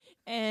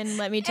And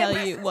let me tell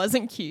you, it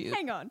wasn't cute.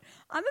 Hang on.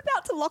 I'm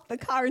about to lock the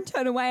car and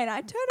turn away, and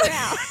I turn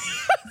around.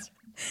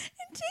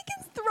 And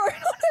Tegan's thrown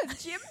on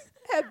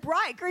her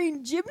bright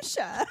green gym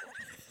shirt. Well,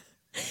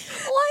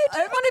 I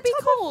didn't want to be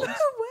cold. Her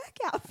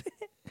work outfit.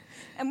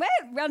 And we're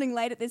running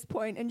late at this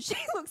point, and she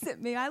looks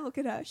at me. I look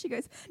at her. She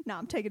goes, "No,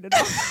 I'm taking it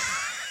off."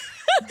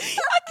 I could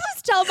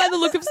just tell by the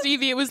look of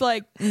Stevie, it was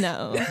like,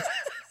 no.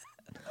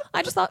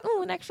 I just thought,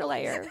 an extra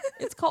layer.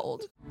 It's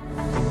cold.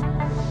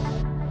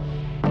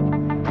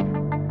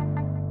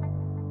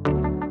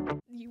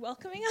 You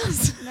welcoming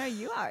us? No,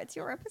 you are. It's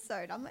your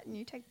episode. I'm letting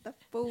you take the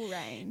full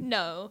reign.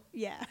 No.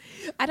 Yeah.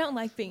 I don't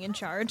like being in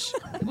charge.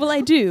 Well,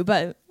 I do,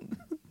 but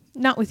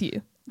not with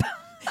you.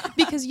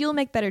 Because you'll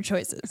make better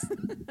choices.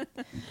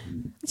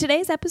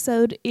 Today's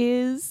episode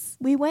is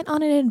we went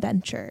on an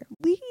adventure.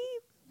 We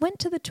went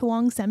to the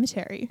Toowong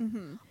Cemetery.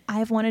 Mm-hmm.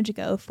 I've wanted to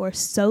go for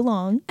so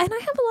long. And I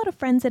have a lot of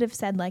friends that have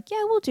said like,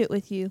 yeah, we'll do it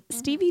with you. Mm-hmm.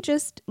 Stevie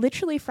just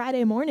literally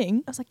Friday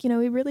morning, I was like,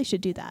 we really should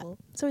do that.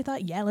 So we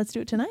thought, yeah, let's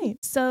do it tonight.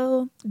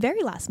 So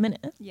very last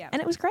minute. Yeah.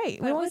 And it was great.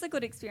 It was a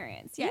good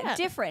experience. Yeah.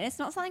 Different. It's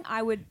not something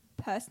I would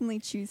personally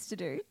choose to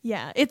do.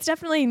 Yeah. It's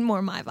definitely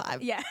more my vibe.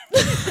 Yeah.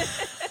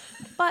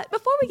 But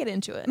before we get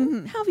into it,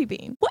 how have you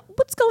been?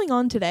 What's going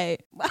on today?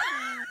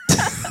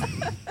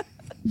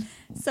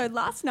 So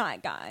last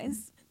night,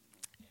 guys,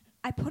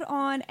 I put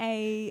on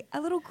a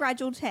little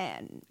gradual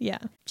tan. Yeah.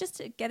 Just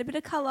to get a bit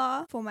of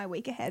colour for my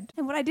week ahead.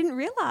 And what I didn't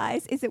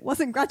realise is it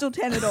wasn't gradual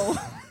tan at all.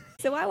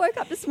 So I woke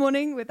up this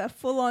morning with a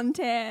full-on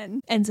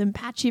tan. And some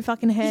patchy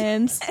fucking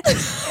hands.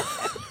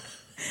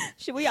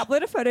 Should we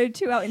upload a photo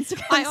to our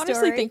Instagram I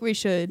honestly think we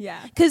should. Yeah.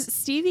 Because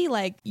Stevie,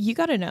 you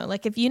got to know,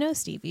 if you know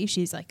Stevie,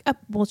 she's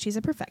she's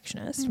a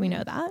perfectionist. Mm-hmm. We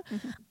know that.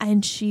 Mm-hmm.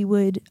 And she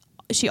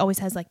always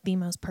has the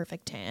most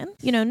perfect tan.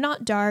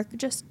 Not dark,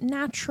 just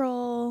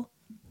natural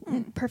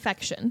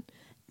perfection.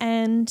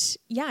 And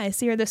yeah, I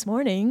see her this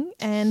morning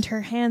and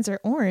her hands are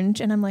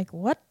orange. And I'm like,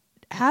 what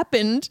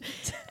happened?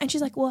 And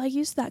she's like, well, I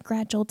used that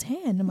gradual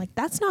tan. I'm like,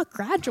 that's not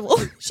gradual.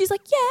 She's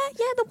like, yeah,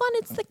 the one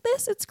it's like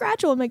this, it's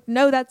gradual. I'm like,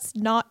 no, that's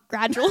not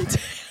gradual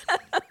tan.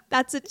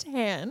 That's a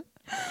tan.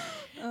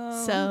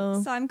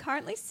 So I'm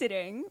currently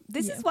sitting.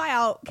 This is why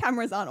our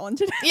cameras aren't on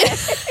today. Yeah.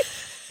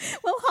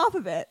 Well, half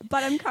of it.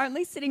 But I'm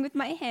currently sitting with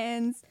my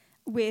hands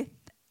with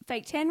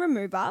fake tan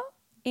remover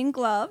in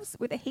gloves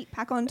with a heat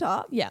pack on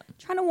top. Yeah.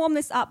 Trying to warm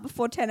this up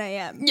before 10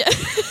 a.m. Yeah.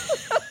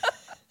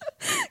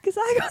 Because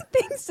I got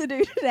things to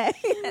do today.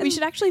 We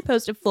should actually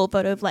post a full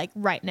photo of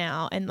right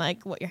now and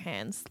what your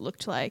hands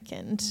looked like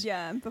and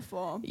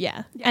before.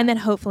 Yeah. And then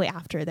hopefully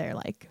after they're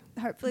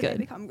hopefully good. They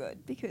become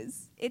good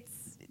because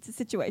it's a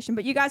situation.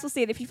 But you guys will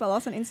see it if you follow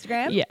us on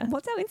Instagram. Yeah.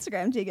 What's our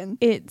Instagram, Tegan?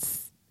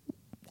 It's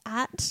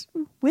at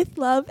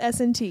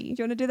WithLoveSNT. Do you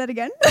want to do that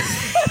again?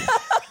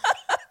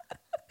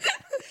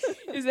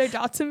 Is there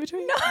dots in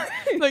between? No.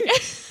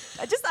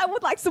 I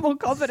would like some more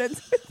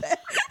confidence with it.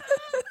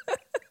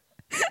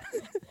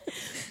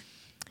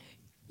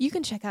 You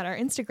can check out our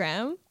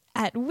Instagram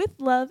at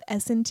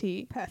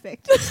WithLoveSNT.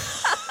 Perfect.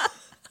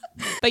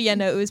 But yeah,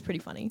 no, it was pretty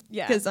funny.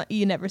 Yeah. Because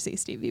you never see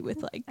Stevie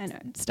with I know.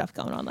 stuff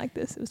going on like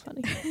this. It was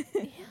funny.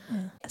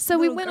 Yeah. So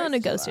we went on a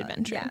ghost tour.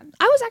 adventure. Yeah.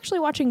 I was actually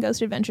watching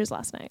Ghost Adventures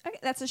last night. Okay,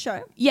 that's a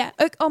show. Yeah.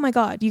 Oh my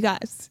God, you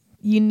guys.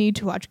 You need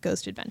to watch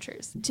Ghost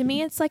Adventures. To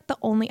me, it's I've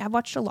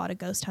watched a lot of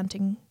ghost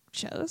hunting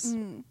shows.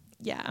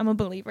 Yeah, I'm a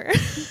believer.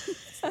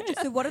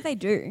 So what do they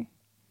do?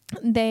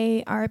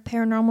 They are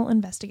paranormal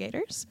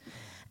investigators.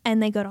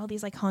 And they go to all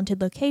these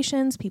haunted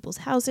locations, people's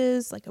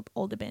houses,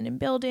 old abandoned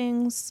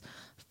buildings,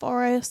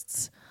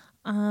 forests,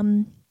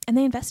 and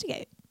they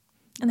investigate.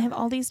 And they have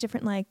all these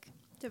different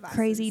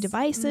crazy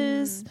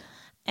devices.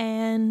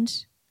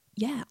 And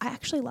yeah, I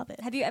actually love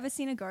it. Have you ever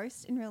seen a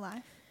ghost in real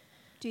life?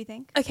 Do you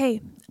think?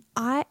 Okay,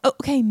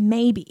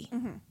 maybe.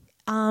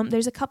 Mm-hmm.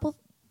 There's a couple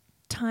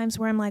times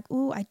where I'm like,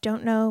 ooh, I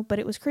don't know, but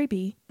it was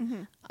creepy.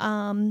 Mm-hmm.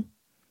 I'll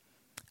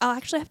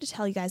actually have to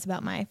tell you guys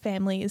about my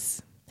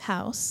family's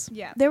house.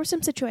 Yeah. There were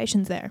some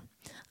situations there.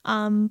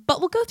 But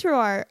we'll go through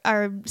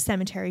our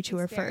cemetery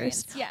tour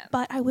first. Yeah.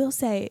 But I will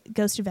say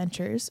Ghost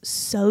Adventures,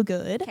 so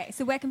good. Okay,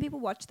 so where can people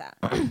watch that?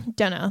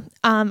 Don't know.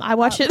 I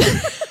watch it.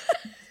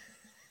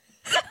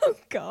 Oh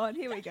God,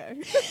 here we go.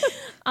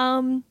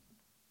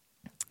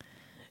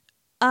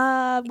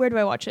 Where do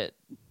I watch it?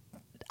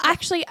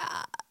 Actually,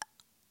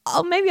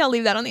 maybe I'll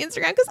leave that on the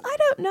Instagram because I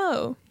don't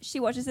know.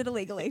 She watches it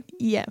illegally.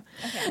 Yeah.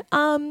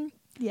 Okay.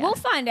 Yeah. We'll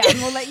find out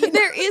and we'll let you know.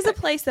 There is a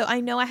place though.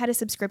 I know I had a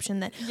subscription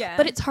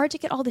but it's hard to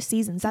get all the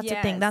seasons. That's the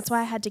thing. That's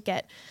why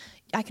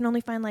I can only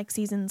find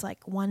seasons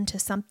 1 to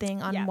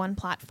something on one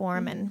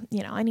platform and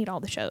I need all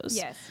the shows.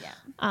 Yes,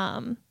 yeah.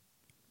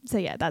 So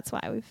yeah, that's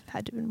why we've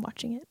had to been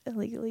watching it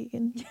illegally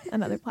in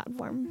another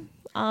platform.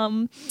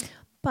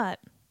 But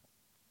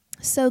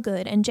so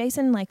good. And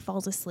Jason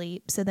falls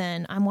asleep. So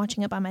then I'm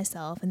watching it by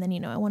myself and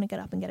then I want to get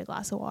up and get a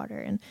glass of water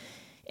and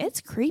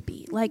it's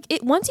creepy.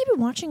 Once you've been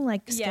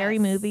watching scary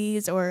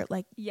movies or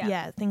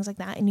things like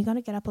that, and you got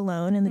to get up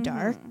alone in the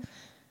dark.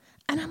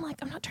 And I'm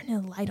like, I'm not turning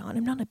the light on.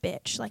 I'm not a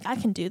bitch. I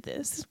can do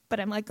this. But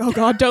I'm like, oh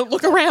God, don't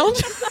look around.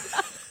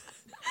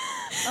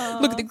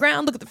 Look at the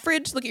ground, look at the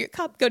fridge, look at your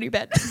cup, go to your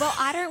bed. Well,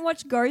 I don't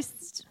watch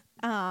Ghost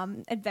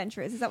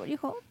Adventurers. Is that what you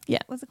call? Yeah.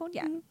 What's it called?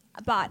 Yeah.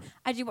 But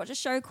I do watch a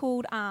show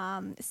called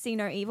See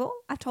No Evil.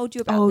 I've told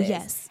you about this.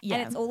 Yes. Yeah.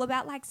 And it's all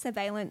about like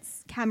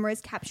surveillance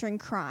cameras capturing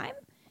crime.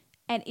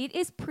 And it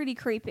is pretty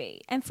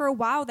creepy. And for a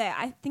while there,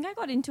 I think I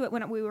got into it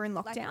when we were in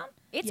lockdown.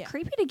 It's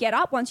creepy to get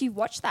up once you've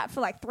watched that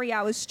for like 3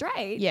 hours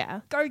straight.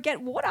 Yeah. Go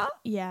get water.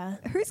 Yeah.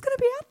 Who's going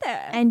to be out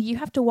there? And you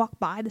have to walk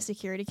by the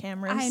security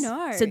cameras. I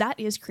know. So that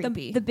is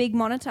creepy. The big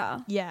monitor.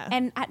 Yeah.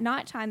 And at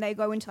nighttime, they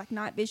go into like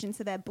night vision,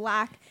 so they're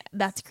black.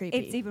 That's creepy.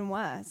 It's even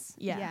worse.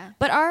 Yeah.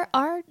 But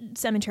our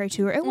cemetery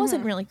tour, it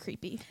wasn't really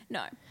creepy.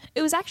 No.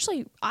 It was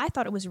actually, I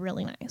thought it was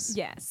really nice.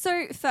 Yeah.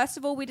 So first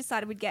of all, we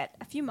decided we'd get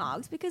a few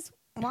mugs because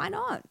why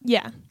not?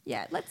 Yeah.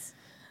 Yeah. Let's.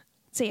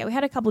 So yeah, we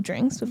had a couple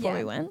drinks before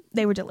we went.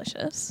 They were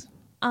delicious.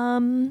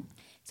 So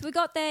we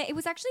got there. It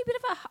was actually a bit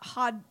of a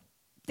hard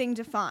thing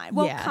to find.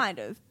 Well, Yeah. kind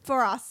of.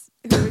 For us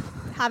who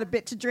had a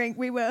bit to drink,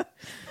 we were.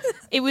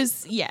 It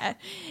was, yeah.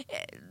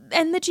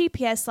 And the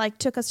GPS like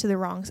took us to the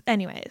wrong.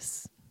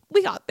 Anyways,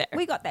 we got there.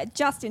 We got there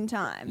just in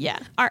time. Yeah.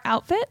 Our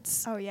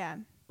outfits. Oh, yeah.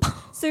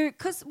 So,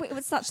 because it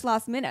was such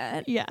last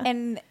minute. Yeah.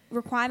 And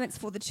requirements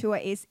for the tour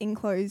is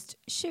enclosed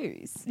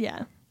shoes.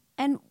 Yeah.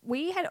 And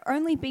we had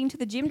only been to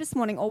the gym this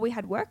morning, or we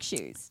had work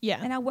shoes. Yeah.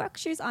 And our work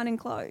shoes aren't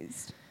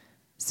enclosed.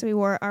 So we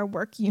wore our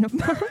work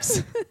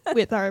uniforms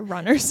with our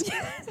runners.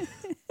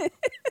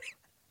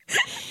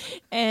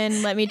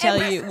 And let me tell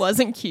you, it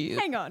wasn't cute.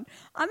 Hang on.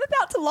 I'm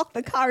about to lock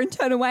the car and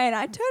turn away, and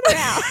I turn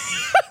around.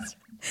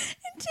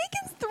 And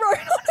Tegan's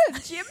thrown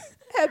on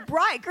her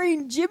bright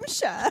green gym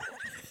shirt.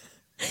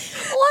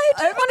 Why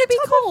do you want to be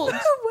cold? Her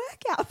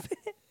work outfit.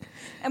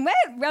 And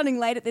we're running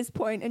late at this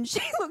point, and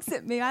she looks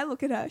at me. I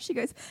look at her. She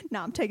goes,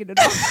 "No, I'm taking it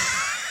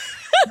off."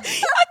 I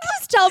could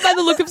just tell by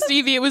the look of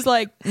Stevie, it was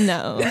like,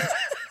 no.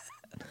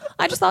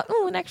 I just thought,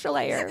 an extra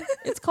layer.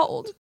 It's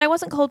cold. I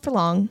wasn't cold for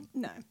long.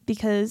 No.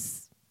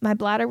 Because my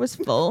bladder was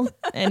full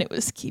and it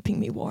was keeping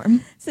me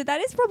warm. So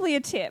that is probably a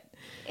tip.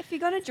 If you're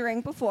going to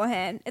drink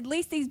beforehand, at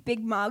least these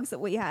big mugs that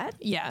we had,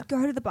 Yeah.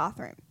 go to the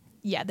bathroom.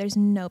 Yeah, there's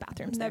no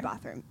bathrooms No there.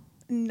 bathroom.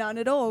 None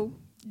at all.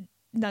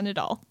 None at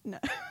all. No.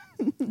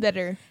 That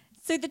are...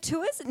 So the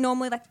tour's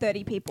normally like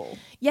 30 people.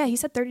 Yeah, he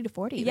said 30 to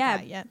 40. the Yeah.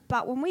 guy, yeah.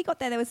 But when we got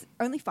there was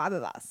only 5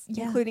 of us,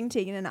 Yeah. including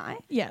Tegan and I.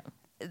 Yeah.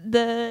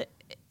 The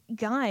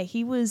guy,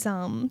 he was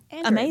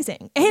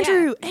amazing.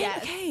 Andrew. Yes.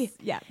 Okay.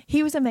 Yeah.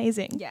 He was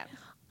amazing. Yeah.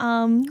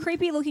 Um,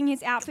 Creepy looking.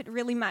 His outfit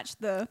really matched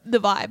the the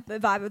vibe.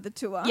 vibe of the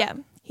tour. Yeah.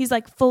 He's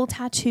like full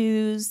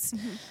tattoos.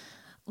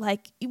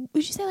 Like,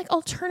 would you say like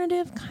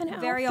alternative kind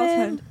of Very outfit?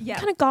 alternative, yeah.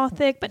 Kind of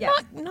gothic, but Yeah.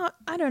 not,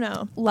 I don't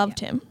know. Loved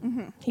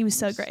him. He was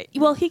so great.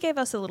 Well, he gave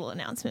us a little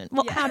announcement.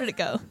 Well, Yeah. how did it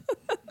go?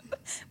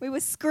 We were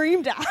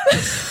screamed at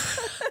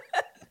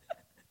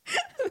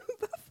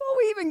before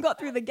we even got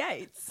through the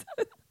gates.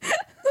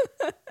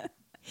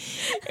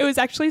 It was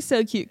actually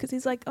so cute because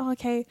he's like, oh,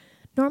 okay,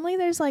 normally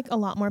there's like a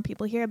lot more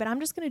people here, but I'm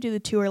just going to do the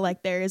tour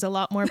like there is a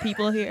lot more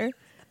people here.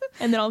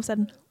 And then all of a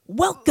sudden,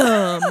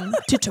 welcome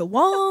to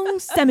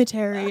Toowong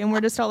Cemetery. And we're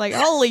just all like,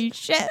 holy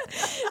shit.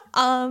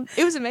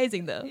 It was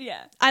amazing though.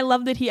 Yeah. I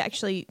love that he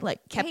actually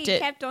like kept He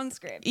it. kept on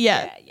script.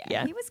 Yeah, Yeah.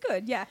 yeah. He was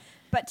good. Yeah.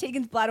 But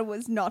Tegan's bladder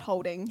was not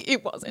holding.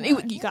 It wasn't. No.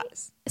 You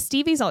guys,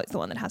 Stevie's always the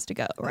one that has to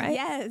go, right?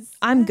 Yes.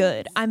 I'm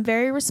good. I'm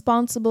very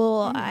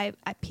responsible. I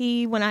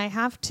pee when I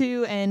have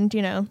to. And,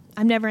 you know,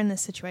 I'm never in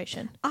this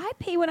situation. I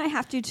pee when I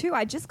have to too.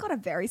 I just got a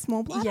very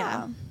small bladder.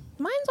 Yeah.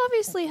 Mine's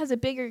obviously has a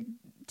bigger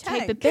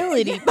Tank.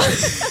 capability.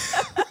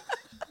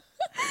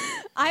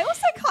 I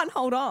also can't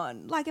hold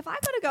on. Like if I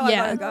gotta go, I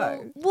gotta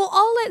go. Well,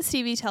 I'll let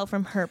Stevie tell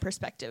from her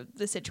perspective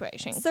the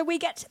situation. So we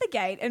get to the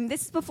gate, and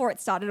this is before it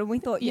started, and we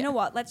thought, you Yeah. know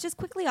what? Let's just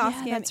quickly ask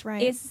Yeah, him, that's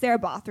right. is there a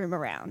bathroom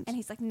around? And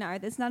he's like, no,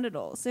 there's none at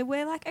all. So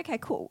we're like, okay,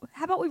 cool.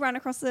 How about we run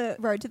across the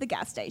road to the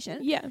gas station?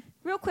 Yeah.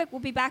 Real quick, we'll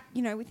be back,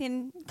 you know,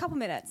 within a couple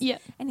minutes. Yeah.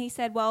 And he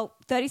said, well,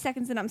 30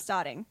 seconds and I'm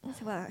starting.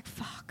 So we're like,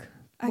 fuck.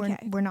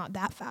 Okay. We're not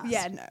that fast.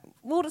 Yeah, no.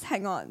 We'll just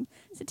hang on.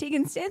 So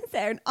Tegan stands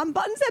there and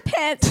unbuttons her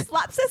pants,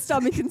 slaps her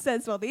stomach and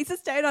says, well, these are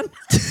stayed on.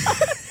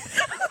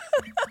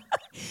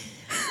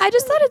 I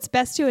just thought it's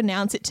best to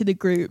announce it to the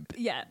group,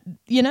 Yeah.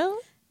 you know?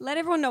 Let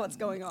everyone know what's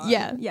going on.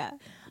 Yeah. Yeah.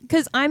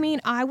 Because, I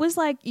mean, I was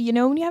like, you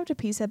know, when you have to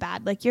pee so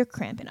bad, like you're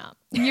cramping up.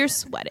 You're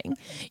sweating.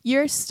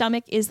 Your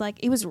stomach is like,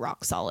 it was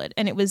rock solid.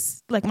 And it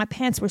was like, my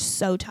pants were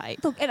so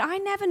tight. Look, and I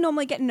never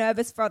normally get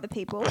nervous for other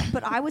people,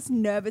 but I was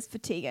nervous for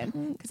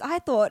Tegan because I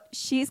thought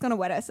she's going to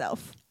wet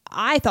herself.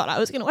 I thought I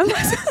was going to wet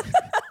myself.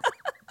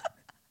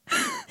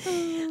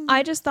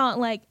 I just thought,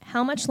 like,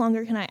 how much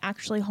longer can I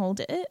actually hold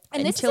it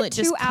And until it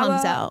just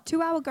comes out?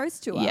 2 hour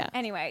ghost tour. Yeah.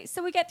 Anyway,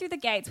 so we get through the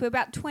gates. We're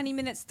about 20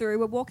 minutes through.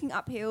 We're walking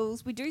up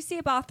hills. We do see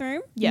a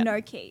bathroom. Yeah.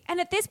 No key. And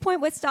at this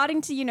point, we're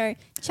starting to, you know,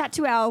 chat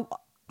to our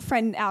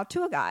friend, our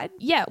tour guide.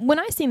 Yeah, when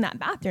I seen that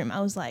bathroom,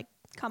 I was like,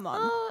 Come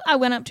on. I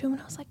went up to him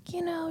and I was like,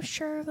 you know,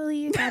 surely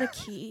you got a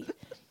key.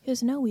 He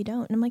goes, no, we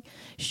don't. And I'm like,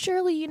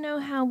 surely you know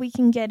how we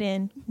can get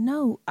in.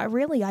 No, I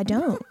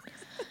don't.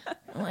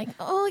 I'm like,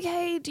 oh,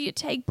 okay, do you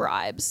take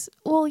bribes?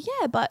 Well,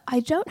 yeah, but I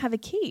don't have a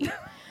key.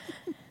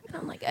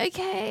 And I'm like,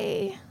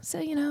 okay. So,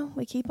 you know,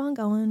 we keep on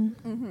going.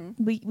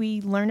 Mm-hmm.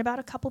 We learn about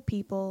a couple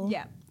people.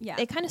 Yeah. Yeah.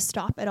 They kind of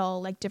stop at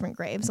all like different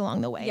graves along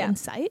the way and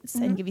sites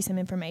and give you some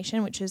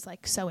information, which is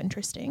like so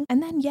interesting.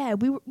 And then, yeah,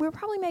 we were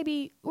probably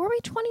were we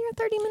 20 or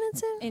 30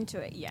 minutes in? Into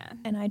it, yeah.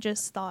 And I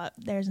just thought,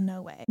 there's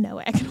no way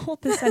I can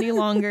hold this any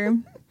longer.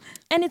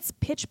 And it's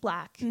pitch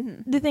black.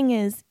 The thing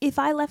is, if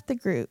I left the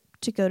group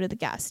to go to the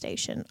gas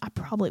station, I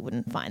probably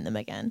wouldn't find them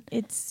again.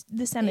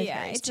 The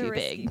cemetery is too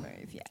big.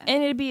 Move, yeah.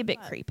 And it'd be a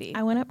bit creepy.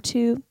 I went up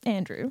to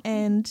Andrew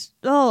and,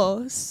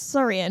 oh,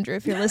 sorry, Andrew,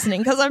 if you're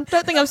listening, because I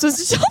don't think I'm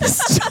supposed to tell this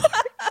story.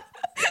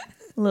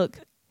 Look,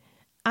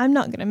 I'm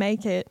not going to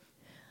make it.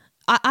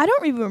 I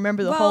don't even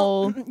remember the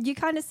whole... You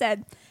kind of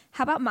said,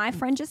 how about my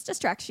friend just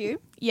distracts you?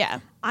 Yeah.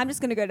 I'm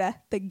just going to go to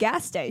the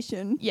gas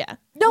station. Yeah.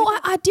 No,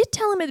 I did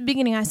tell him at the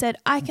beginning. I said,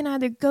 I can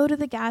either go to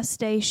the gas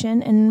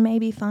station and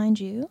maybe find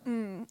you,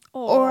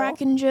 or I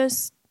can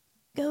just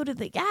go to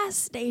the gas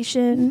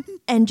station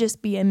and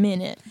just be a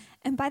minute.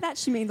 And by that,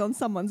 she means on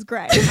someone's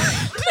grave. No,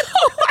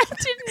 I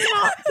did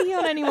not be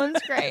on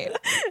anyone's grave.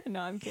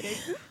 No, I'm kidding.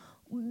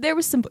 There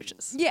was some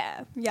bushes.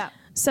 Yeah, yeah.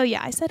 So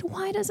yeah, I said,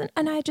 why doesn't,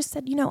 and I just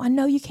said, you know, I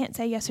know you can't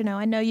say yes or no.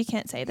 I know you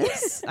can't say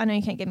this. I know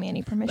you can't give me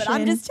any permission. But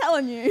I'm just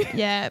telling you.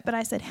 Yeah, but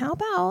I said, how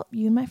about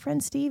you and my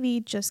friend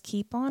Stevie just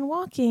keep on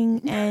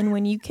walking, and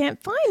when you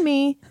can't find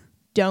me,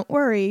 don't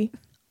worry,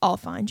 I'll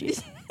find you.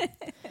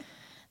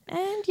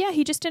 And yeah,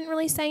 he just didn't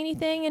really say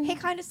anything. And He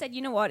kind of said,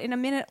 you know what, in a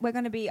minute we're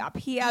going to be up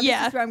here.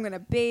 Yeah. This is where I'm going to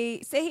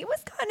be. So he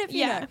was kind of,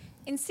 you know,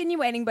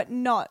 insinuating, but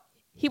not.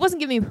 He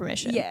wasn't giving me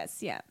permission.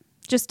 Yes, yeah.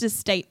 Just to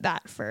state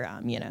that for,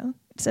 you know,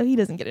 so he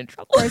doesn't get in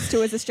trouble. Rose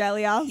Tours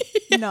Australia.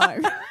 No.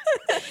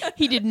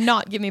 He did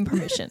not give me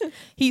permission.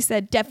 He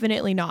said,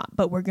 definitely not,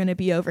 but we're going to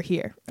be over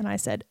here. And I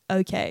said,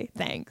 okay,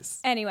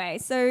 thanks. Anyway,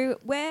 so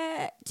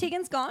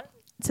Tegan's gone.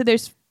 So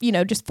there's, you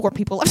know, just 4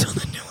 people left on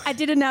the door. I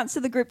did announce to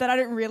the group that I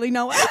don't really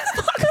know us.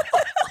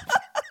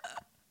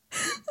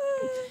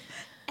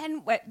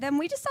 And then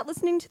we just start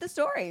listening to the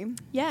story.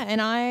 Yeah, and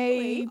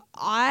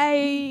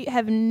I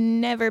have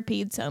never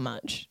peed so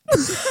much.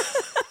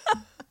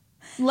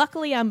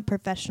 Luckily, I'm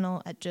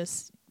professional at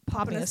just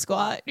popping a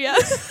squat. Yeah.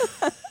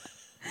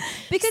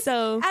 Because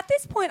at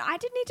this point, I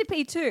did need to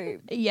pee too.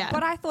 Yeah.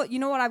 But I thought, you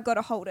know what? I've got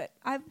to hold it.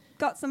 I've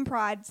got some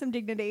pride, some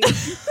dignity.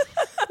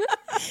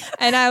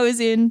 And I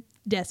was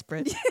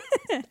desperate.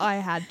 I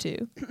had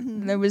to.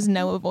 There was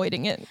no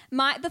avoiding it.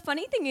 The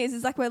funny thing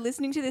is like we're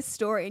listening to this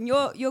story and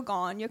you're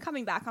gone. You're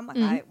coming back. I'm like,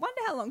 I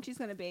wonder how long she's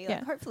going to be.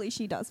 Like, hopefully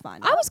she does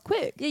find out. I was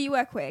quick. Yeah, you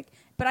were quick.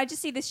 But I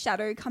just see this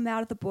shadow come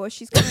out of the bush.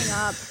 She's coming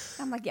up.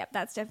 I'm like, yep,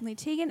 that's definitely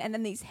Tegan. And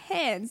then these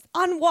hands,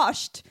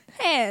 unwashed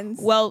hands.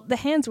 Well, the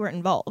hands weren't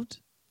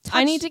involved.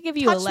 I need to give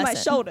you a lesson. Touch my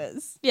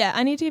shoulders. Yeah,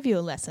 I need to give you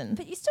a lesson.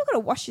 But you still got to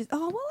wash your...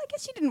 Oh, well, I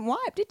guess you didn't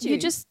wipe, did you? You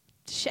just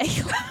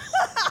shake.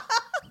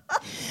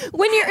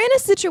 When you're in a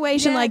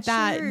situation like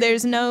that,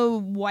 there's no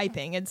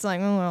wiping. It's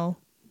like, oh, well.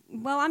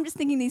 Well, I'm just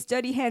thinking these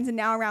dirty hands are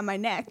now around my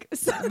neck.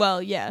 So.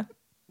 Well, yeah.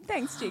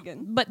 Thanks,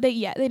 Tegan. But they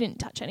didn't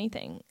touch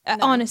anything. No.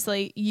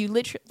 Honestly, you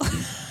literally...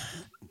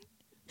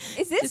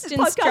 Is this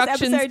podcast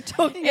episode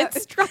talking about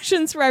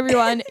instructions for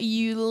everyone?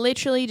 You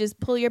literally just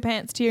pull your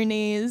pants to your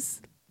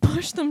knees,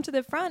 push them to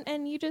the front,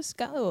 and you just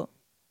go.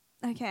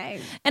 Okay.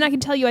 And I can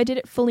tell you I did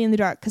it fully in the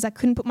dark because I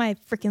couldn't put my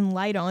freaking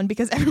light on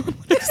because everyone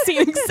would have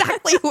seen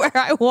exactly where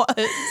I was.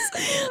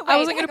 I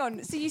was like, hang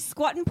on. So you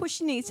squat and push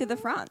your knees to the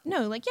front?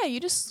 No, like, yeah, you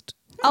just...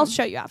 I'll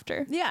show you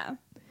after. Yeah.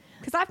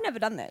 Because I've never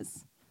done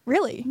this.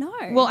 Really? No.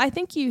 Well, I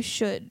think you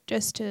should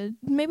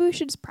maybe we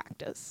should just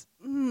practice.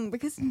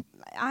 Because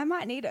I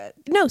might need it.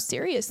 No,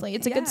 seriously.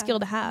 It's a good skill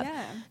to have.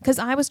 Yeah. Because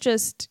I was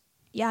just...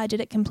 Yeah, I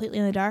did it completely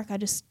in the dark.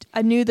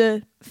 I knew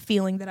the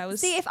feeling that I was...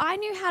 See, if I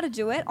knew how to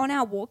do it on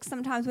our walks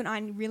sometimes when I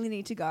really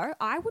need to go,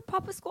 I would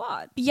pop a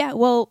squat. Yeah,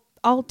 well,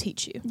 I'll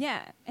teach you.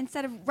 Yeah,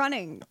 instead of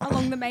running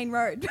along the main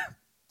road.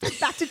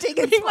 Back to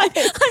Tegan's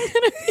place.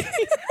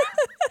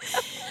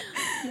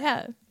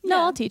 Yeah. No,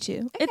 I'll teach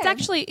you.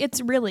 Okay. It's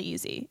really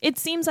easy. It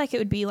seems like it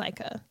would be like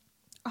a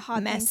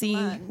hard messy.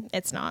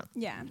 It's not.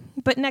 Yeah.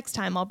 But next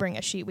time I'll bring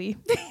a shiwi.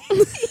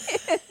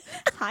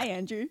 Hi,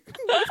 Andrew.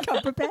 You've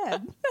come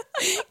prepared.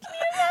 Can you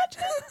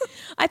imagine?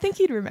 I think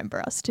he'd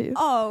remember us too.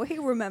 Oh,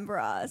 he'll remember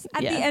us.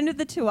 At the end of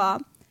the tour,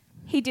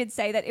 he did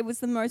say that it was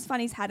the most fun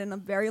he's had in a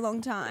very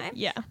long time.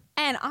 Yeah.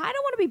 And I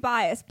don't want to be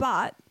biased,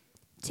 but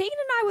Tegan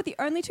and I were the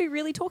only 2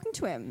 really talking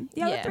to him.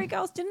 The other 3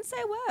 girls didn't say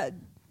a word.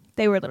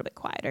 They were a little bit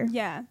quieter.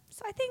 Yeah.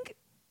 So I think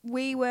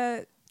we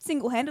were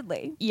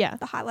single-handedly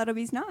the highlight of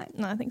his night.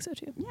 No, I think so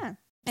too. Yeah.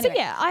 Anyway,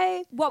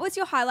 so what was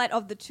your highlight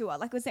of the tour?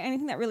 Like, was there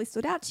anything that really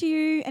stood out to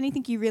you?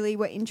 Anything you really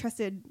were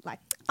interested, like,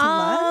 to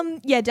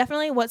learn? Yeah,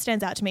 definitely what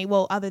stands out to me,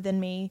 well, other than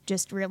me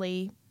just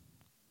really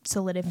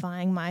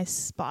solidifying my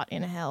spot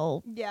in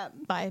hell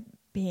by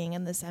being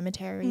in the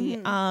cemetery,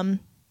 not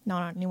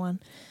on anyone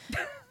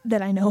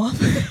that I know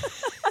of,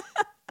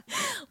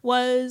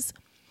 was...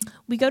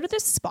 We go to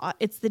this spot.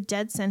 It's the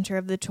dead center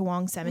of the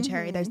Toowong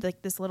Cemetery. There's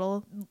like this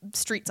little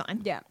street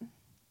sign. Yeah.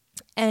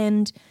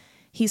 And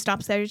he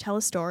stops there to tell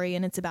a story,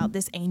 and it's about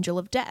this angel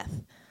of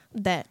death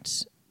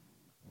that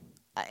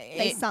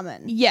They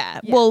summon. Yeah.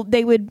 Well,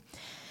 it would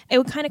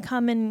kind of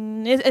come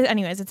in.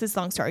 Anyways, it's this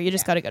long story. You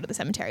just got to go to the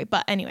cemetery.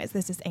 But anyways,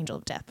 there's this angel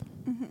of death.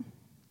 Mm-hmm.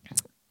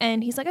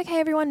 And he's like, okay,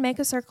 everyone make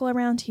a circle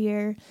around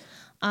here.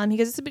 He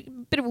goes, it's a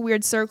bit of a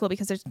weird circle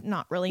because there's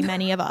not really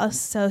many of us.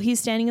 So he's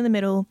standing in the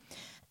middle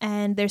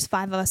and there's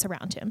 5 of us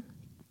around him.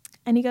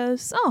 And he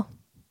goes, oh,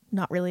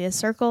 not really a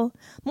circle,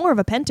 more of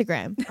a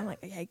pentagram. I'm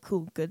like, okay,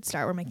 cool, good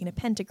start. We're making a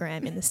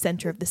pentagram in the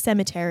center of the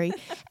cemetery.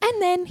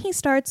 And then he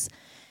starts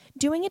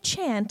doing a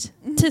chant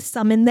to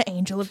summon the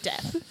angel of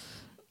death.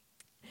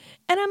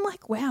 And I'm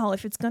like, wow,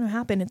 if it's going to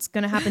happen, it's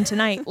going to happen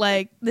tonight.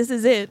 Like, this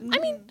is it. I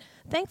mean,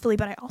 thankfully,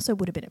 but I also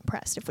would have been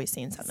impressed if we'd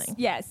seen something.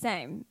 Yeah,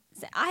 same.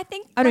 So I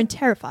think I'd been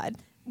terrified.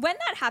 When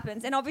that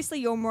happens, and obviously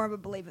you're more of a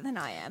believer than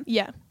I am.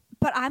 Yeah.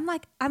 But I'm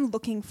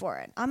looking for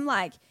it. I'm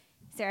like,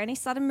 is there any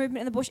sudden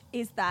movement in the bush?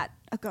 Is that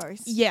a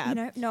ghost? Yeah. You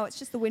know, no, it's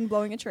just the wind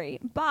blowing a tree.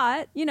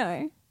 But, you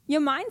know,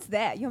 your mind's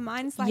there. Your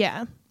mind's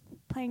like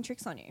playing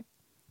tricks on you.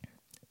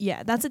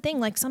 Yeah, that's the thing.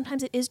 Like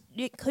sometimes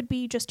it could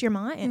be just your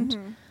mind.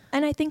 Mm-hmm.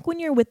 And I think when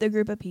you're with a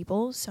group of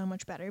people, so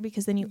much better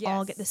because then you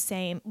all get the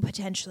same,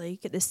 potentially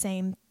get the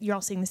same, you're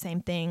all seeing the same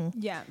thing.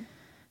 Yeah.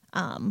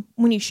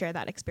 When you share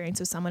that experience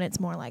with someone, it's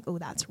more like, oh,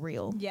 that's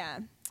real. Yeah.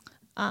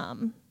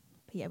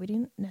 But yeah, we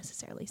didn't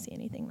necessarily see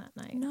anything that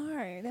night. No,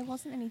 there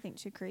wasn't anything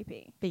too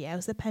creepy. But yeah, it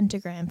was the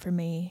pentagram for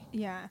me.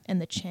 Yeah.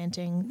 And the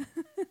chanting.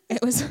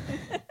 It was.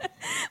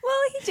 Well,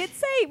 he did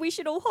say we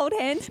should all hold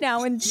hands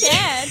now and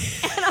chant.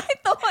 And I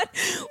thought,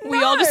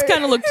 we all just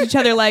kind of looked at each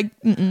other like,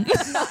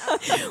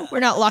 we're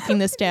not locking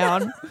this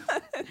down.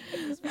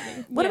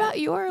 What about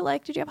did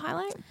you have a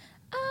highlight?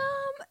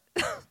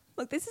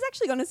 Look, this is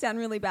actually going to sound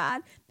really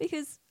bad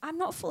because I'm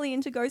not fully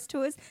into ghost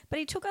tours, but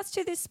he took us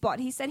to this spot.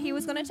 He said he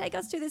was going to take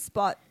us to this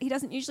spot. He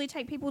doesn't usually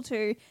take people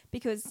to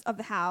because of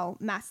how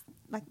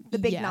the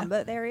big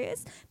number there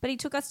is. But he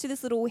took us to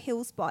this little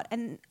hill spot,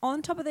 and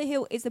on top of the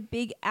hill is a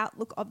big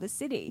outlook of the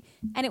city.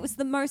 And it was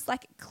the most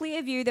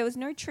clear view. There was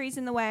no trees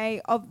in the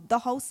way of the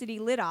whole city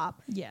lit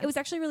up. Yeah. It was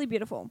actually really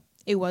beautiful.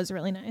 It was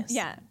really nice.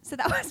 Yeah. So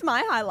that was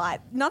my highlight.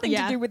 Nothing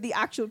to do with the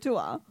actual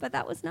tour, but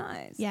that was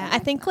nice. Yeah. I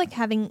think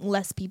having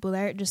less people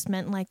there, it just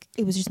meant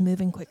it was just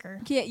moving quicker.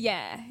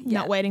 Yeah.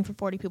 Not waiting for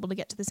 40 people to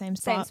get to the same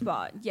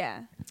spot.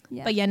 Yeah.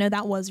 But yeah, no,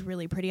 that was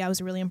really pretty. I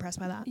was really impressed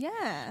by that.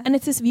 Yeah. And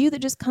it's this view that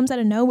just comes out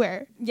of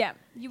nowhere. Yeah.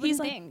 You wouldn't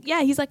think.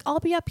 Yeah. He's like,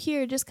 I'll be up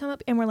here. Just come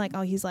up. And we're like,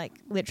 oh, he's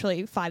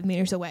literally 5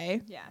 meters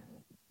away. Yeah.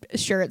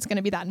 Sure, it's going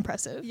to be that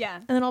impressive. Yeah.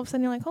 And then all of a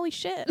sudden you're like, holy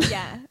shit.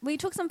 Yeah. We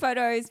took some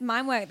photos.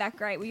 Mine weren't that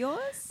great. Were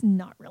yours?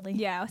 Not really.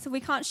 Yeah. So we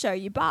can't show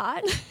you.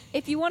 But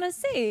if you want to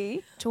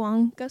see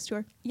Toowong Ghost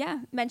Tour. Yeah.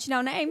 Mention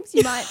our names.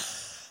 You might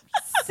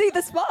see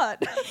the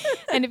spot.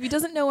 And if he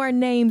doesn't know our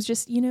names,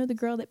 just, the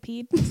girl that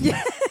peed.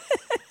 Yeah.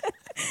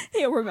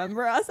 He'll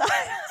remember us.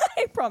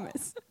 I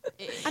promise.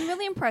 I'm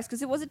really impressed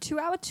because it was a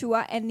 2-hour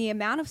tour and the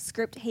amount of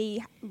script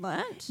he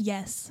learnt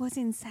was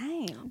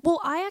insane.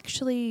 Well,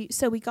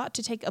 so we got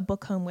to take a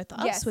book home with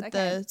us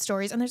the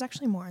stories, and there's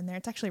actually more in there.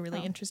 It's actually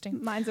really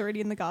interesting. Mine's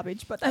already in the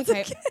garbage, but that's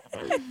okay.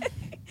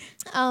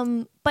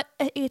 But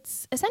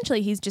it's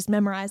essentially he's just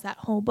memorized that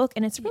whole book,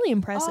 and it's really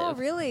impressive. Oh,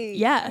 really?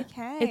 Yeah.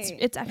 Okay.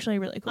 It's actually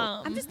really cool.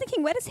 I'm just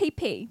thinking, where does he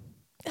pee?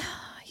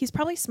 He's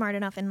probably smart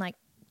enough and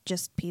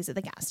just pees at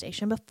the gas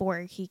station before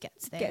he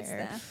gets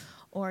there.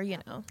 Or,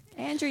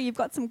 Andrew, you've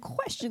got some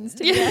questions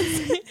to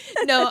ask.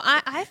 No,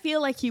 I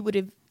feel like he would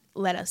have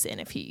let us in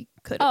if he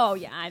could. Oh,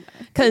 yeah, I know.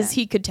 Because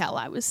he could tell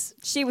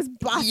she was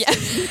busted. Yeah.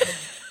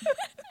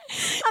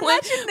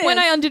 Imagine this. When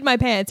I undid my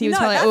pants, he was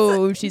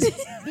probably she's... I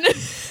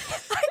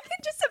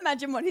can just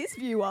imagine what his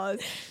view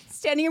was.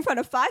 Standing in front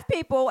of 5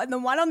 people and the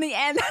one on the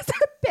end has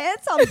her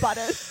pants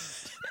unbuttoned.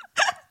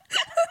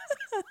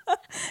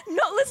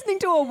 Not listening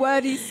to a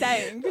word he's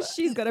saying because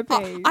she's got to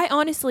pee.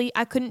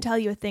 I couldn't tell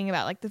you a thing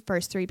about the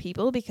first 3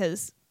 people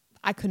because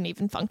I couldn't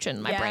even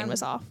function. My brain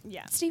was off.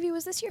 Yeah. Stevie,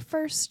 was this your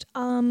first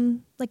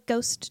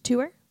ghost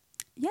tour?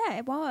 Yeah,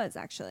 it was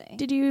actually.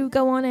 Did you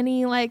go on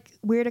any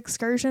weird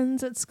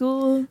excursions at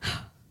school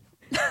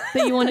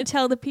that you want to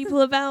tell the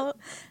people about?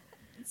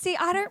 See,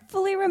 I don't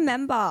fully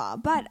remember,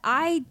 but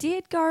I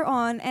did go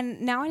on, and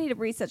now I need to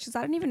research because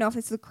I don't even know if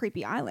this is a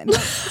creepy island.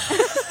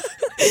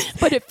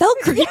 But it felt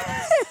creepy.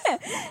 I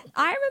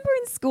remember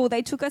in school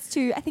they took us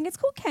to, I think it's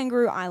called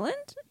Kangaroo Island.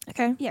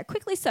 Okay. Yeah,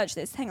 quickly search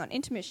this. Hang on,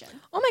 intermission.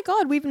 Oh my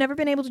God, we've never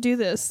been able to do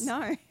this.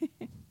 No.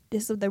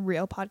 This is what the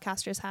real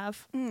podcasters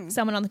have.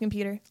 Someone on the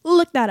computer.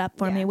 Look that up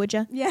for me, would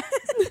you? Yeah.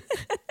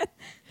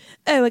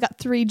 Oh, I got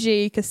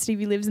 3G because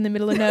Stevie lives in the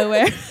middle of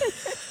nowhere.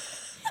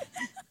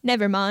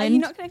 Never mind. Are you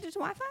not connected to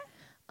Wi-Fi?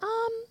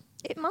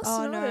 It must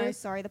not. Oh, no. have.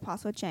 Sorry, the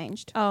password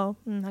changed. Oh,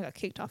 I got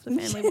kicked off the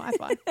family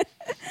Wi-Fi.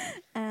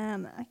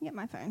 I can get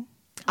my phone.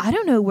 I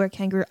don't know where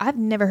I've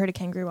never heard of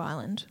Kangaroo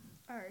Island.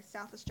 Oh,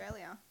 South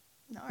Australia.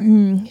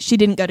 No. She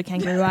didn't go to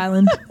Kangaroo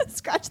Island.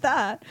 Scratch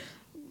that.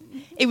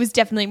 It was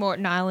definitely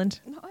Morton Island.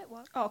 No, it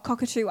was. Oh,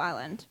 Cockatoo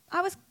Island.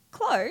 I was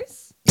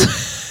close.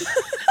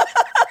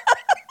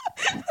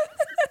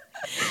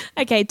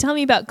 Okay, tell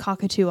me about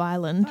Cockatoo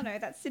Island. Oh, no,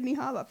 that's Sydney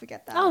Harbour.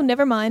 Forget that. Oh,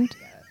 never mind.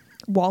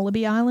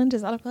 Wallaby Island,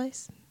 is that a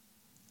place?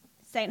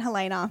 St.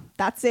 Helena.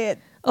 That's it.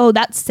 Oh,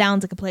 that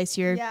sounds like a place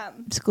your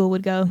school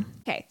would go.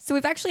 Okay, so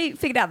we've actually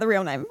figured out the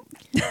real name.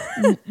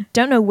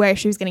 Don't know where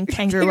she was getting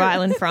Kangaroo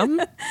Island from.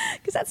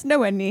 Because that's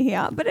nowhere near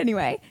here. But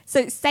anyway,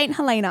 so St.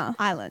 Helena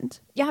Island.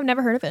 Yeah, I've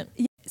never heard of it.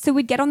 So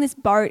we'd get on this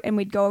boat and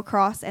we'd go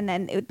across, and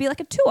then it would be like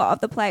a tour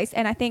of the place.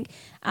 And I think,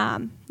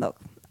 look,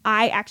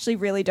 I actually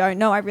really don't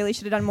know. I really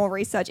should have done more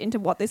research into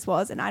what this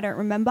was, and I don't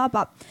remember.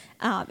 But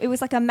it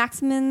was like a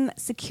maximum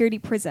security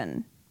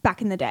prison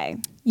back in the day.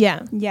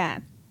 Yeah. Yeah.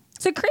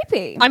 So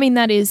creepy. I mean,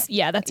 that's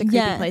a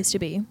creepy place to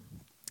be.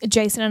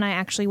 Jason and I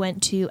actually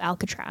went to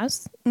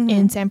Alcatraz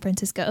in San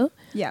Francisco.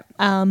 Yeah.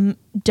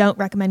 Don't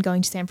recommend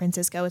going to San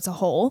Francisco. It's a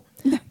hole.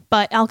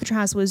 But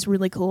Alcatraz was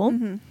really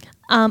cool.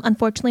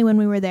 Unfortunately, when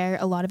we were there,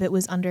 a lot of it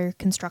was under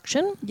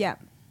construction. Yeah.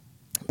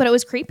 But it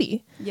was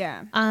creepy.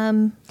 Yeah.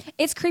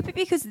 It's creepy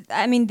because,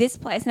 I mean, this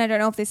place, and I don't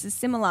know if this is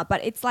similar,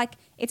 but it's like,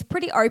 it's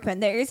pretty open.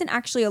 There isn't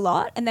actually a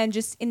lot. And then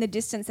just in the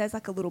distance, there's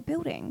like a little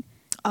building.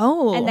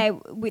 Oh. And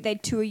they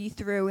tour you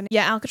through. And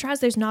yeah, Alcatraz,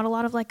 there's not a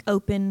lot of like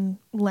open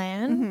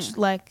land.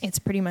 Like it's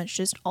pretty much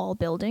just all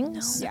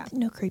buildings.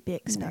 No creepy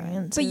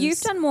experiences. But you've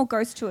done more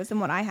ghost tours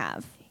than what I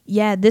have.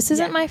 Yeah, this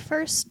isn't my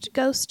first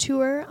ghost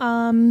tour.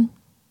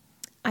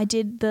 I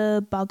did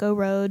the Boggo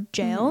Road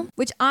jail.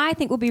 Which I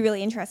think will be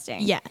really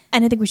interesting. Yeah,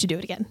 and I think we should do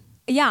it again.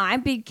 Yeah,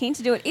 I'd be keen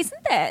to do it.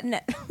 Isn't there, no,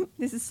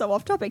 this is so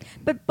off topic,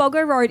 but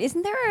Boggo Road,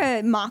 isn't there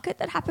a market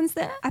that happens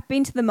there? I've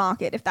been to the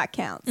market, if that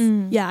counts.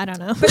 Yeah, I don't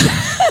know.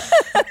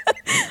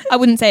 I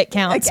wouldn't say it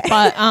counts,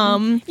 but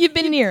you've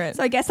been near it.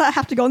 So I guess I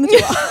have to go on the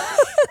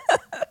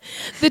tour.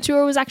 The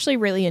tour was actually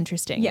really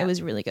interesting. Yeah. It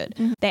was really good.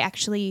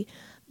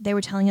 They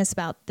were telling us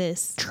about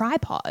this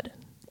tripod.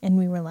 And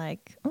we were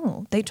like,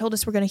 oh, they told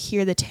us we're going to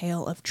hear the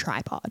tale of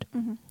tripod.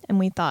 And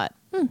we thought,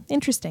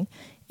 interesting.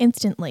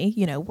 Instantly,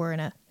 we're in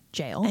a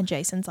jail. And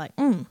Jason's like,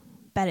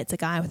 bet it's a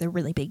guy with a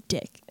really big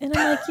dick. And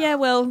I'm like, yeah,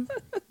 well,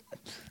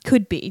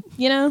 could be,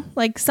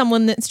 like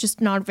someone that's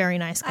just not a very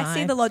nice guy. I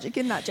see the logic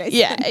in that, Jason.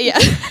 Yeah.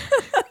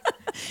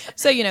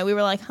 So, we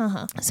were like,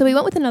 So we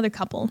went with another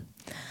couple.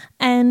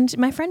 And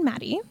my friend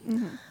Maddie,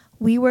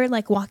 we were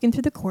like walking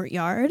through the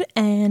courtyard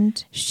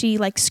and she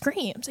like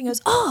screams and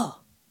goes, oh,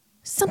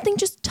 something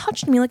just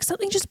touched me, like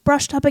something just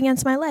brushed up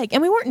against my leg.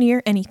 And we weren't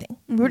near anything.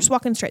 We were just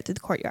walking straight through the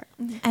courtyard.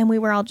 And we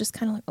were all just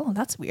kind of like, oh,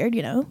 that's weird,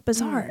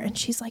 bizarre. And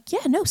she's like,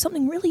 yeah, no,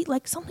 something really,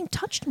 like something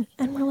touched me.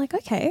 And we're like,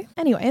 okay.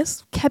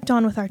 Anyways, kept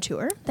on with our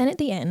tour. Then at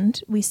the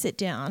end, we sit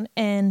down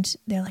and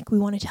they're like, we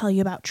want to tell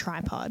you about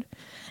tripod.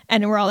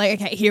 And we're all like,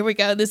 okay, here we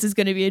go. This is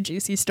going to be a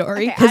juicy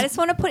story. Okay, I just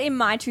want to put in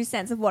my 2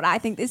 cents of what I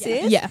think this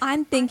is. Yeah.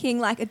 I'm thinking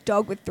like a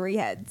dog with 3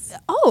 heads.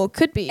 Oh,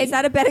 could be. Is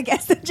that a better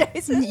guess than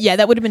Jason? Yeah,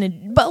 that would have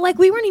been but like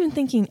we weren't even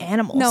thinking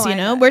animals, No, I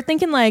know. We're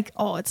thinking like,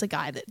 oh, it's a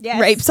guy that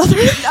rapes other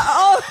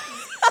No.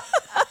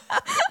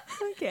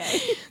 Okay.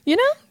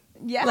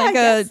 Yeah, like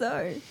I guess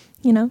so.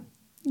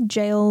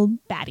 Jail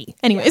baddie.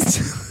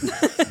 Anyways.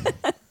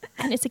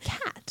 And it's a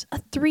cat, a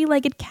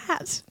 3-legged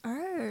cat.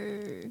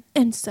 Oh.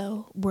 And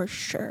so we're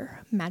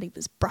sure Maddie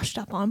was brushed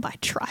up on by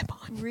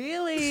tripod.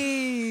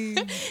 Really?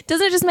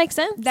 Doesn't it just make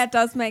sense? That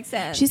does make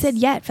sense. She said,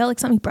 yeah, it felt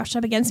like something brushed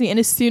up against me. And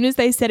as soon as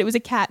they said it was a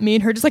cat, me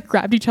and her just like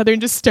grabbed each other and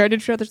just stared at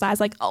each other's eyes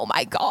like, oh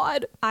my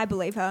God. I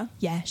believe her.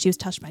 Yeah, she was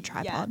touched by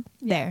tripod.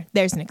 Yeah.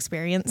 There's an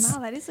experience.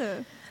 Wow, that is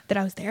that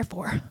I was there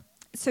for.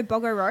 So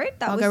Boggo Road?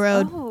 Boggo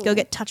Road, go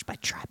get touched by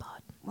tripod.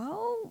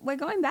 Well, we're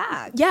going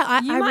back. Yeah, I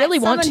really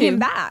want to. Summon him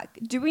back.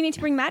 Do we need to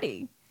bring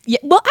Maddie? Yeah,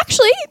 well,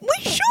 actually,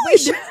 we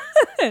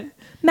should.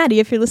 Maddie,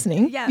 if you're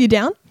listening, you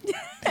down?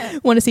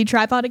 Want to see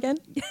tripod again?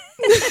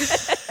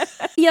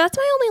 Yeah, that's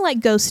my only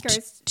ghost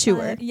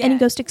tour. Any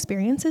ghost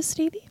experiences,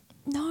 Stevie?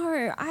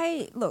 No,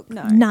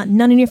 no.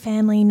 None in your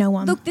family, no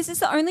one. Look, this is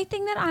the only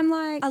thing that I'm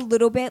like a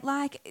little bit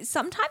like,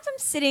 sometimes I'm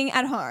sitting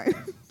at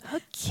home.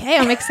 Okay,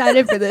 I'm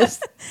excited for this.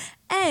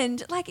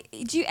 And like,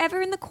 do you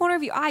ever in the corner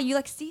of your eye, you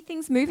like see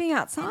things moving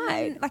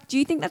outside? Like, do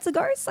you think that's a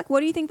ghost? Like,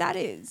 what do you think that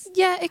is?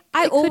 Yeah,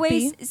 I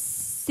always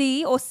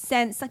see or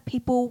sense like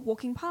people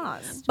walking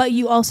past. But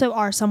you also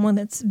are someone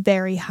that's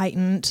very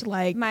heightened,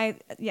 like my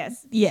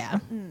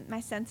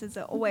senses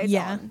are always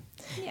on.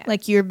 Yeah.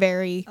 Like you're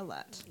very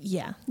alert.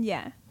 Yeah.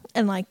 Yeah.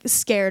 And like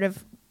scared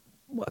of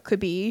what could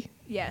be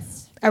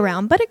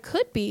around, but it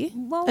could be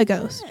a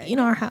ghost in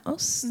our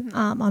house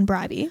on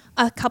Bribey.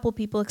 A couple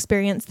people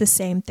experienced the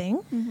same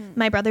thing.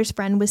 My brother's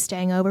friend was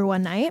staying over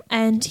one night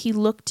and he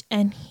looked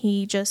and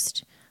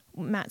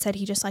Matt said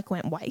he just like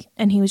went white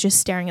and he was just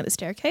staring at the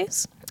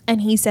staircase.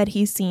 And he said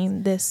he's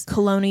seen this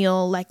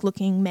colonial like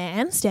looking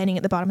man standing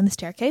at the bottom of the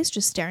staircase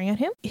just staring at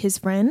him. His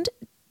friend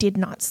did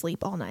not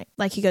sleep all night.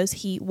 Like he goes,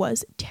 he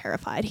was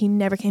terrified. He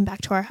never came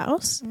back to our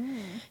house.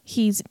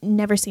 He's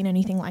never seen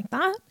anything like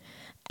that.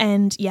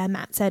 And yeah,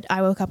 Matt said,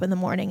 I woke up in the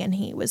morning and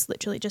he was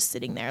literally just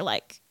sitting there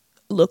like,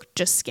 looked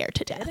just scared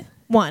to death.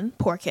 One,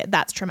 poor kid,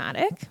 that's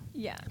traumatic.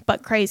 Yeah.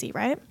 But crazy,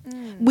 right?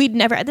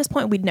 At this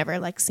point, we'd never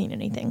like seen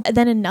anything. And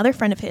then another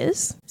friend of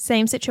his,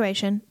 same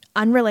situation,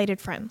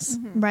 unrelated friends,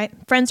 right?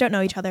 Friends don't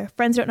know each other.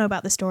 Friends don't know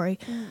about the story.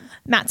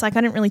 Matt's like,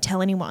 I didn't really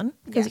tell anyone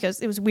because he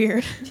goes, it was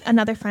weird.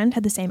 Another friend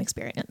had the same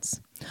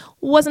experience.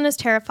 Wasn't as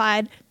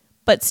terrified,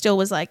 but still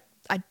was like,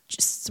 I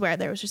just swear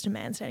there was just a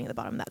man standing at the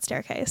bottom of that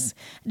staircase.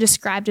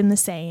 Described him the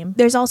same.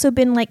 There's also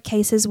been like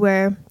cases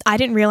where I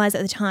didn't realize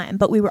at the time,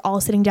 but we were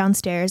all sitting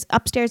downstairs.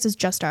 Upstairs is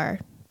just our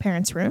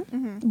parents'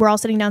 room. We're all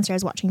sitting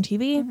downstairs watching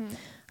TV,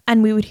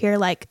 and we would hear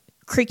like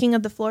creaking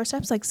of the floor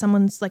steps, like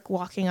someone's like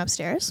walking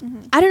upstairs.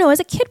 I don't know. As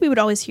a kid, we would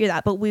always hear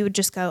that, but we would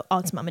just go, "Oh,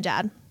 it's mom and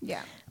dad."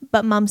 Yeah.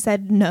 But mom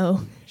said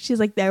no. She's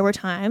like, there were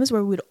times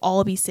where we would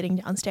all be sitting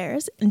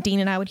downstairs, and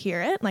Dean and I would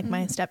hear it, like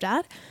my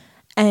stepdad,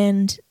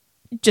 and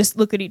just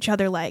look at each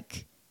other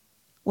like,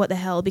 what the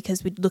hell?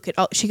 Because we'd look at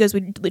all, she goes,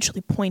 we'd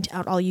literally point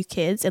out all you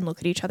kids and look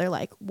at each other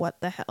like, what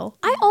the hell?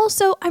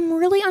 I'm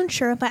really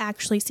unsure if I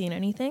actually seen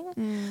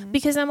anything,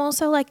 because I'm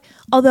also like,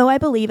 although I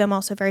believe, I'm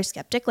also very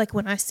skeptic. Like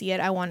when I see it,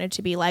 I want it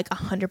to be like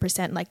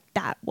 100% like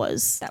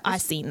I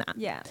seen that.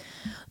 Yeah.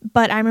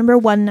 But I remember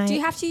one night. Do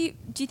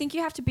you think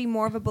you have to be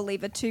more of a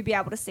believer to be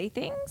able to see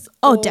things?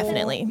 Oh, or,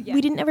 definitely. Yeah.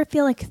 We didn't ever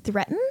feel like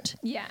threatened.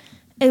 Yeah.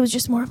 It was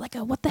just more of like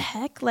a, what the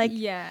heck? Like,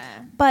 yeah.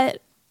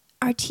 But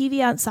our TV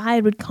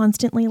outside would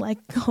constantly like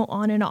go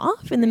on and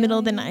off in the middle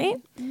of the night.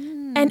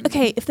 And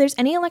okay, if there's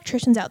any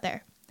electricians out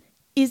there,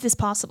 is this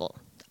possible?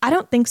 I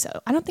don't think so.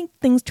 I don't think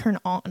things turn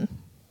on.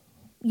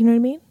 You know what I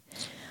mean?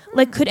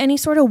 Like, could any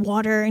sort of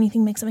water or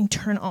anything make something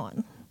turn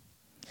on?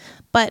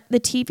 But the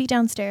TV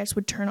downstairs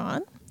would turn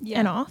on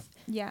and off.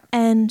 Yeah.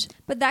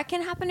 But that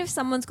can happen if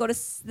someone's got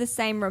the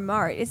same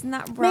remote. Isn't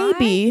that right?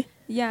 Maybe.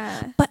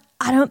 Yeah. But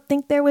I don't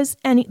think there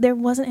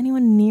wasn't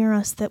anyone near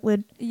us that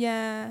would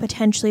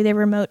potentially their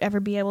remote ever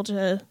be able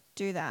to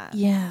do that.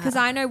 Yeah. Because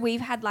I know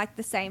we've had like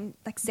the same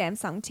like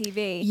Samsung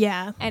TV.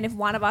 Yeah. And if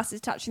one of us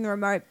is touching the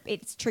remote,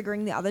 it's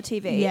triggering the other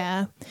TV.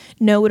 Yeah.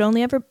 No, it would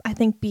only ever, I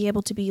think, be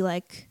able to be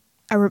like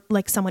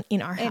like someone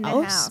in our house. In the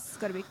house. It's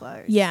got to be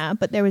closed. Yeah,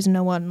 but there was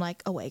no one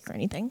like awake or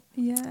anything.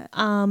 Yeah.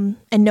 And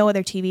no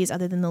other TVs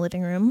other than the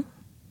living room.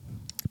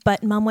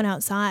 But mom went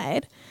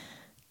outside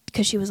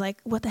because she was like,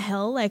 what the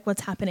hell? Like,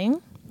 what's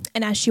happening?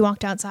 And as she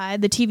walked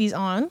outside, the TV's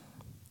on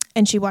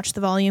and she watched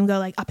the volume go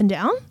like up and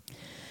down.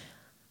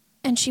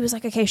 And she was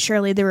like, okay,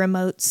 surely the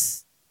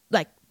remote's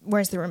like,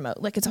 where's the remote?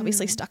 Like, it's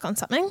obviously stuck on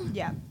something.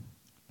 Yeah.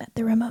 But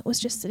the remote was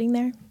just sitting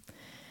there.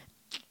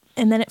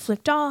 And then it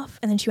flicked off,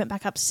 and then she went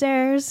back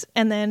upstairs,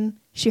 and then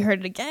she heard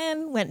it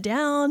again, went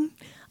down.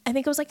 I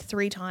think it was like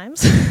 3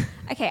 times.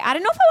 Okay, I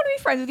don't know if I want to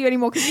be friends with you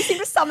anymore because you seem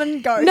to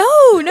summon ghosts.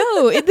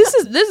 No. This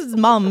is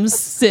mom's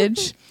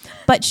Sidge.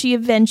 But she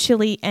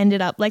eventually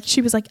ended up like,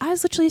 she was like, I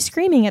was literally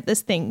screaming at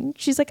this thing.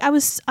 She's like, I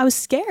was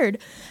scared.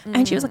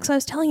 And she was like, so I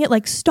was telling it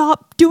like,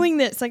 stop doing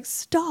this, like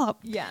stop.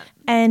 Yeah.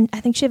 And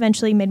I think she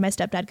eventually made my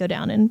stepdad go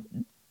down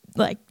and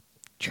like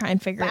try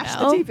and figure Bash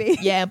it out. the TV.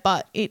 Yeah,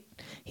 but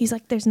he's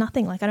like, there's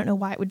nothing. Like, I don't know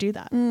why it would do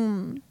that.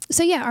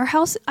 So yeah, our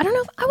house, I don't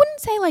know, I wouldn't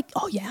say like,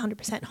 oh yeah,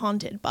 100%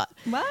 haunted, but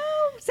well,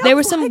 there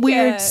was some like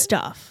weird it.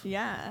 stuff.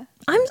 Yeah.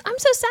 I'm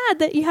so sad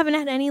that you haven't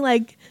had any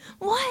like,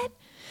 what?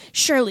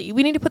 Surely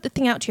we need to put the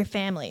thing out to your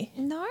family.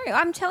 No,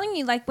 I'm telling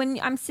you, like when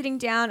I'm sitting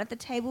down at the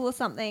table or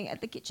something,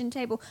 at the kitchen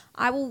table,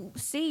 I will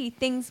see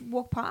things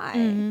walk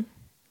by.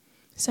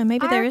 So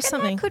maybe there is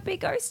something. That could be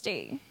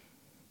ghosty.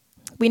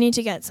 We need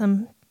to get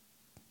some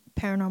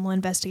paranormal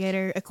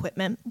investigator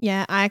equipment.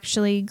 Yeah, I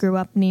actually grew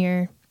up and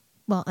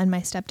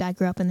my stepdad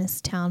grew up in this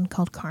town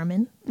called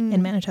Carmen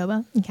in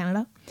Manitoba, in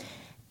Canada.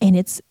 And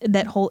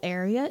that whole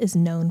area is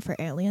known for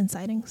alien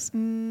sightings.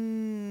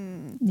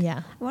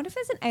 Yeah. I wonder if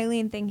there's an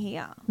alien thing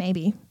here.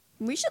 Maybe.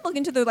 We should look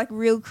into the like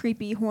real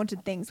creepy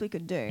haunted things we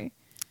could do.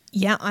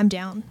 Yeah, I'm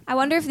down. I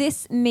wonder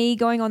if me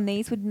going on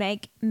these would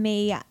make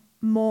me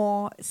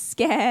more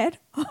scared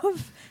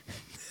of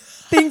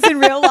things in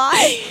real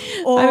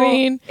life. Or I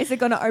mean, is it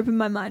going to open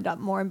my mind up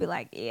more and be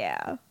like,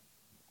 yeah,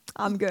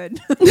 I'm good.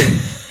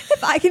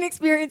 If I can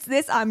experience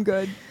this, I'm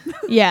good.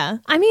 Yeah.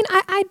 I mean,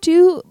 I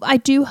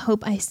do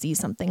hope I see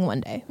something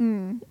one day.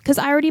 Because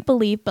I already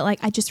believe, but like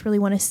I just really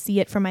want to see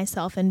it for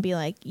myself and be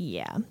like,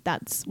 yeah,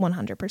 that's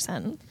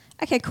 100%.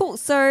 Okay, cool.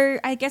 So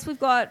I guess we've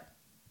got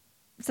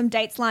some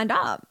dates lined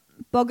up.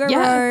 Bogger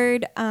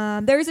Road.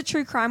 There is a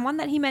true crime one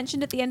that he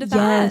mentioned at the end of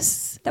that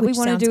that we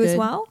want to do as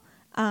well.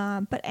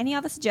 But any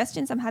other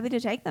suggestions, I'm happy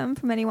to take them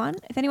from anyone.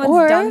 If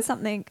anyone's done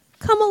something,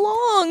 come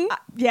along.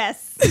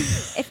 Yes.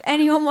 If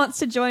anyone wants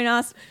to join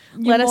us,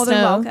 you're let more us than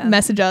know. welcome.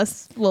 Message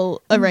us.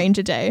 We'll arrange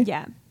a day.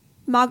 Yeah.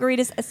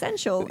 Margarita's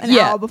essential an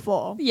hour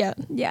before. Yeah.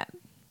 Yeah.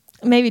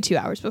 Maybe 2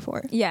 hours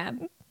before. Yeah.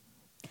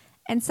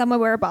 And somewhere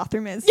where a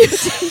bathroom is.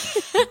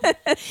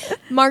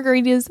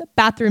 Margarita's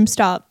bathroom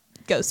stop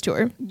ghost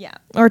tour. Yeah.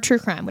 Or true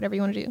crime, whatever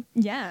you want to do.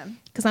 Yeah.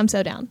 Because I'm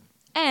so down.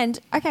 And,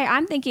 okay,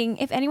 I'm thinking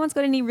if anyone's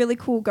got any really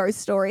cool ghost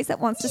stories that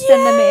wants to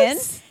send them in,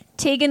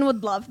 Tegan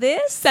would love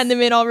this. Send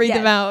them in, I'll read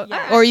them out.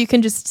 Yeah. Or you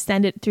can just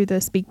send it through the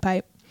speak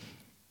pipe.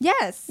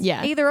 Yes.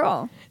 Yeah. Either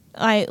or.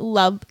 I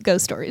love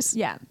ghost stories.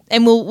 Yeah.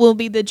 And we'll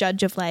be the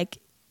judge of like,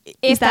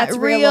 is that that's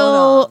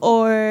real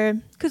or...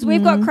 Because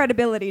we've got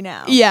credibility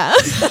now. Yeah.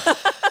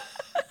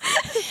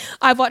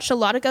 I've watched a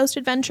lot of Ghost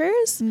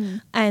Adventures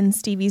and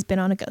Stevie's been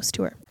on a ghost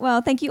tour.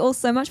 Well, thank you all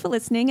so much for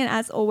listening. And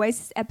as always,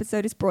 this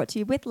episode is brought to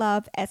you with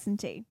love,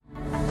 S&T.